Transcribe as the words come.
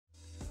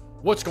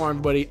What's going on,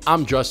 everybody?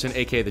 I'm Justin,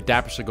 aka the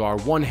Dapper Cigar,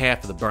 one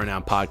half of the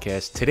Burndown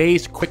podcast.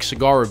 Today's quick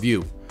cigar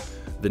review,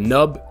 the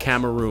Nub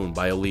Cameroon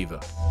by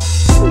Oliva.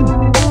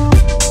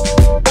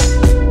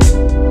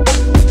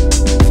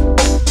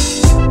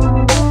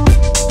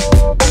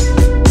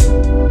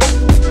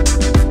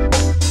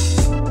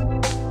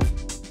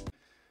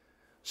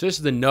 So this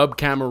is the Nub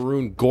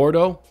Cameroon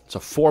Gordo. It's a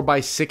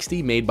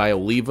 4x60 made by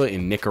Oliva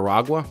in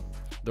Nicaragua.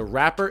 The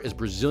wrapper is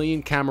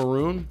Brazilian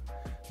Cameroon.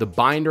 The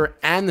binder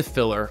and the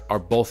filler are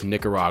both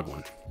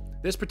Nicaraguan.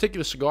 This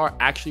particular cigar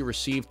actually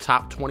received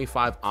top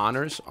 25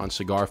 honors on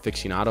Cigar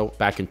Aficionado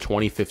back in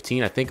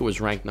 2015. I think it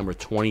was ranked number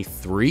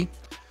 23.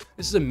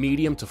 This is a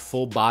medium to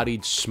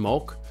full-bodied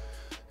smoke.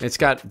 It's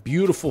got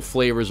beautiful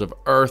flavors of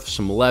earth,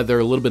 some leather,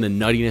 a little bit of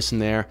nuttiness in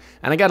there,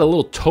 and I got a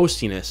little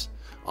toastiness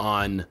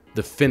on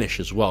the finish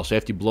as well. So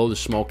after you blow the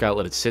smoke out,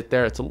 let it sit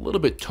there, it's a little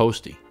bit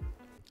toasty.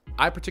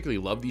 I particularly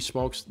love these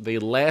smokes. They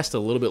last a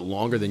little bit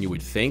longer than you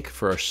would think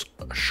for a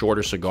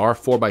shorter cigar,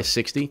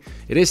 4x60.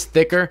 It is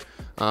thicker,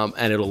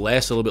 and it'll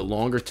last a little bit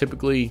longer,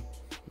 typically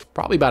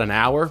probably about an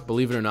hour,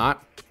 believe it or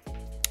not.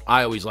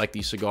 I always like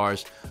these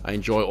cigars. I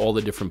enjoy all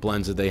the different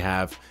blends that they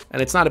have,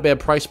 and it's not a bad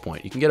price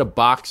point. You can get a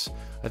box.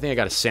 I think I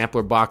got a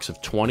sampler box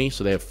of 20,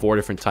 so they have 4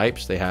 different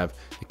types. They have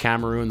the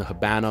Cameroon, the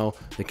Habano,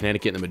 the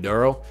Connecticut, and the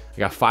Maduro. I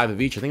got 5 of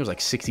each. I think it was like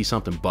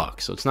 60-something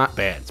bucks, so it's not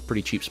bad. It's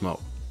pretty cheap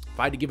smoke. If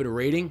I had to give it a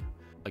rating,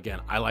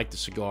 again, I like the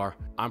cigar.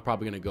 I'm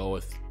probably going to go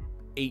with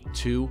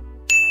 8.2,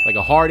 like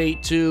a hard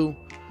 8.2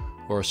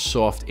 or a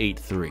soft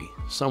 8.3,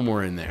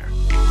 somewhere in there.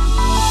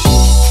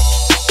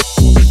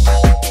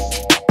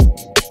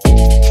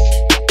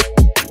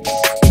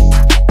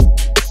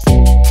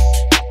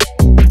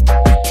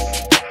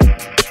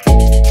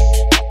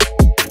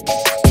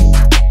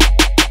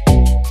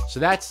 So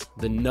that's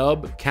the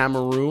Nub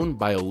Cameroon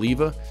by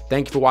Oliva.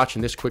 Thank you for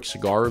watching this quick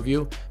cigar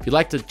review. If you'd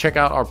like to check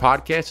out our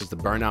podcast, it's the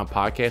Burndown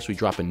Podcast. We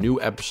drop a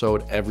new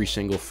episode every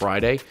single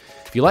Friday.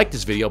 If you like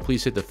this video,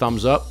 please hit the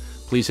thumbs up,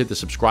 please hit the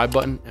subscribe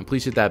button, and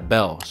please hit that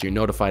bell so you're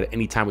notified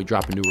anytime we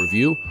drop a new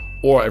review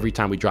or every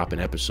time we drop an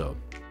episode.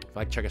 If you'd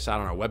like to check us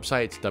out on our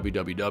website, it's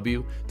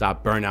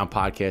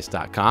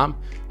www.burndownpodcast.com.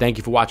 Thank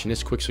you for watching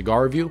this quick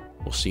cigar review.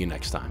 We'll see you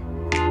next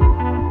time.